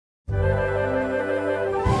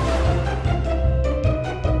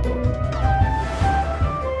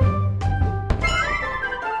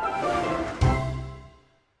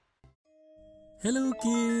Hello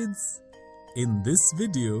kids! In this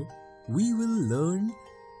video, we will learn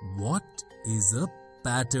what is a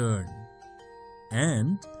pattern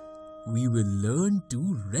and we will learn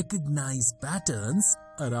to recognize patterns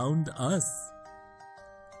around us.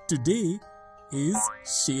 Today is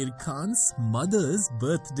Sher Khan's mother's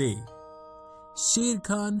birthday. Sher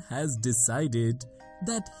Khan has decided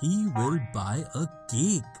that he will buy a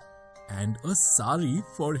cake and a sari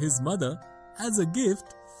for his mother as a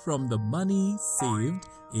gift from the money saved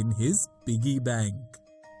in his piggy bank.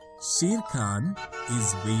 Sher Khan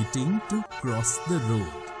is waiting to cross the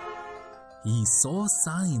road. He saw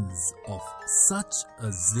signs of such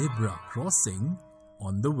a zebra crossing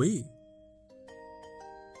on the way.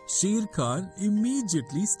 Sher Khan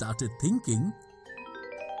immediately started thinking,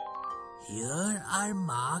 "Here are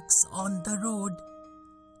marks on the road.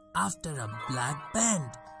 After a black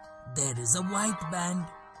band, there is a white band,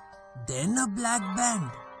 then a black band,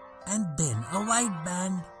 and then a white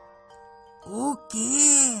band.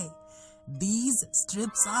 Okay, these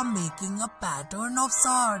strips are making a pattern of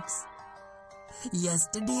sorts.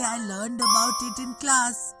 Yesterday I learned about it in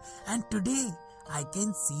class, and today I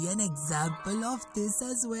can see an example of this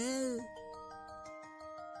as well."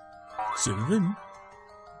 Children,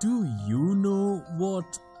 do you know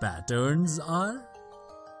what patterns are?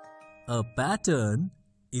 A pattern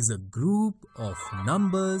is a group of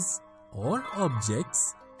numbers or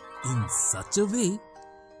objects in such a way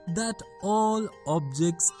that all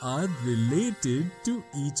objects are related to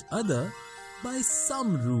each other by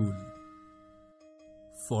some rule.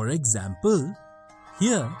 For example,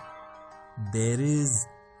 here there is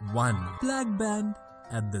one black band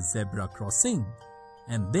at the zebra crossing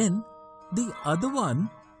and then the other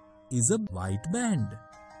one is a white band,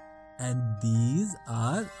 and these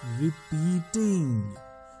are repeating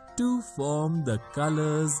to form the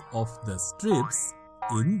colors of the strips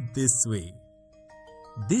in this way.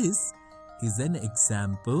 This is an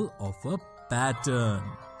example of a pattern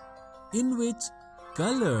in which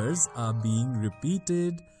colors are being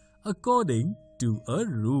repeated according to a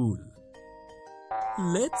rule.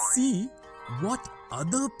 Let's see what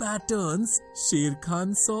other patterns Sher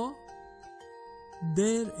Khan saw.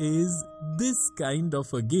 There is this kind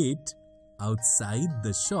of a gate outside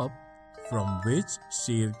the shop from which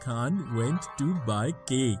Sher Khan went to buy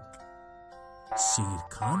cake. Sher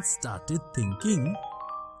Khan started thinking,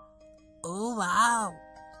 "Oh wow!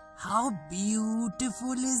 How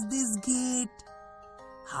beautiful is this gate!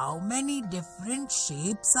 How many different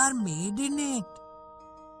shapes are made in it!"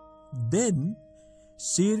 Then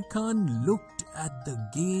Sher Khan looked at the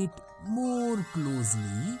gate more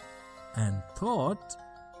closely and thought,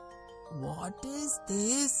 "What is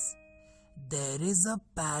this? There is a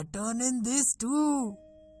pattern in this too."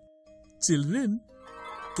 Children,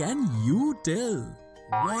 can you tell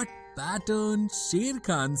what pattern Sher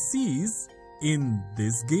Khan sees in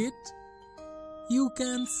this gate? You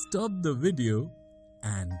can stop the video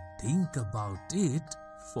and think about it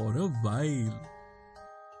for a while.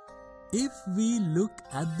 If we look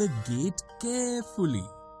at the gate carefully,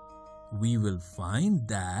 we will find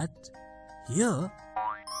that here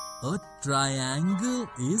a triangle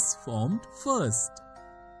is formed first.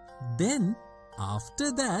 Then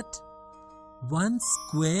after that, one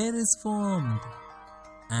square is formed.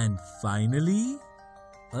 And finally,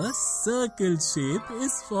 a circle shape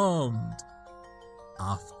is formed.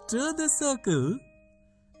 After the circle,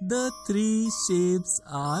 the three shapes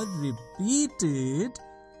are repeated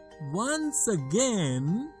once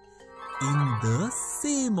again in the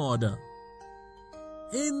same order.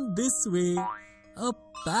 In this way, a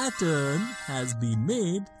pattern has been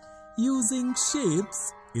made using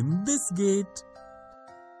shapes in this gate.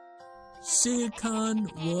 Sher Khan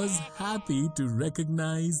was happy to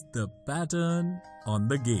recognize the pattern on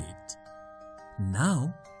the gate.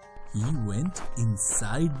 Now, he went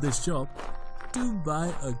inside the shop to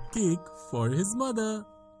buy a cake for his mother.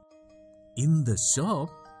 In the shop,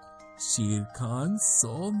 Sher Khan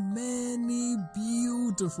saw many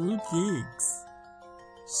beautiful cakes.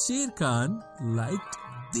 Sher Khan liked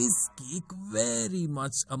this cake very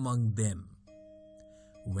much among them.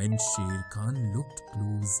 When Sher Khan looked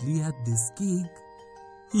closely at this cake,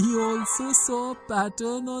 he also saw a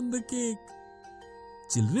pattern on the cake.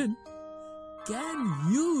 Children,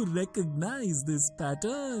 can you recognize this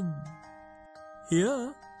pattern?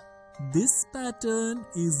 Here, this pattern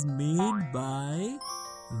is made by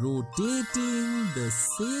rotating the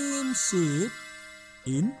same shape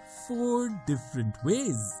in 4 different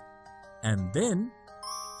ways and then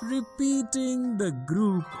repeating the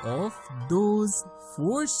group of those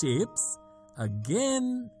 4 shapes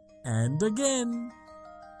again and again.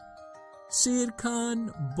 Sher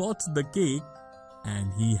Khan bought the cake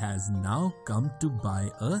and he has now come to buy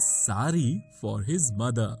a sari for his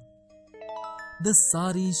mother. The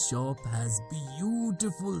sari shop has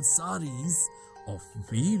beautiful saris of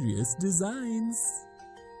various designs.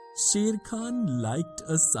 Sher Khan liked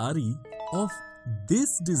a sari of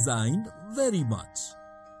this design very much.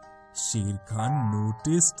 Sher Khan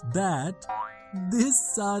noticed that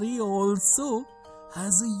this sari also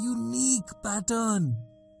has a unique pattern.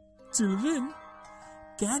 Children,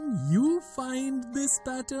 can you find this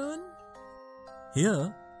pattern?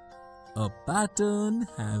 Here, a pattern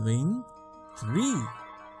having 3,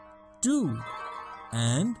 2,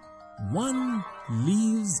 and 1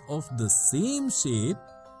 leaves of the same shape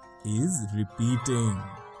is repeating,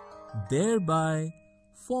 thereby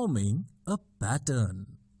forming a pattern.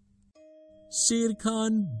 Sher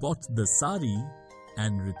Khan bought the sari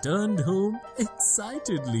and returned home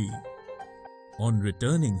excitedly. On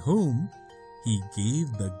returning home, he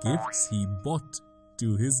gave the gifts he bought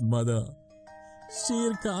to his mother.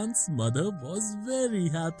 Sher Khan's mother was very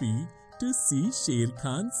happy to see Sher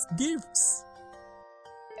Khan's gifts.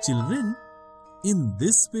 Children, in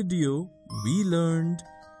this video, we learned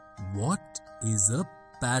what is a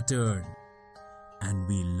pattern, and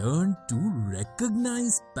we learned to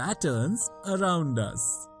recognize patterns around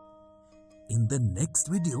us. In the next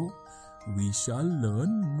video, we shall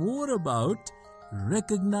learn more about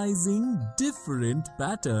recognizing different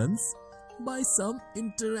patterns by some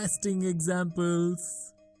interesting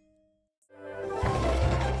examples.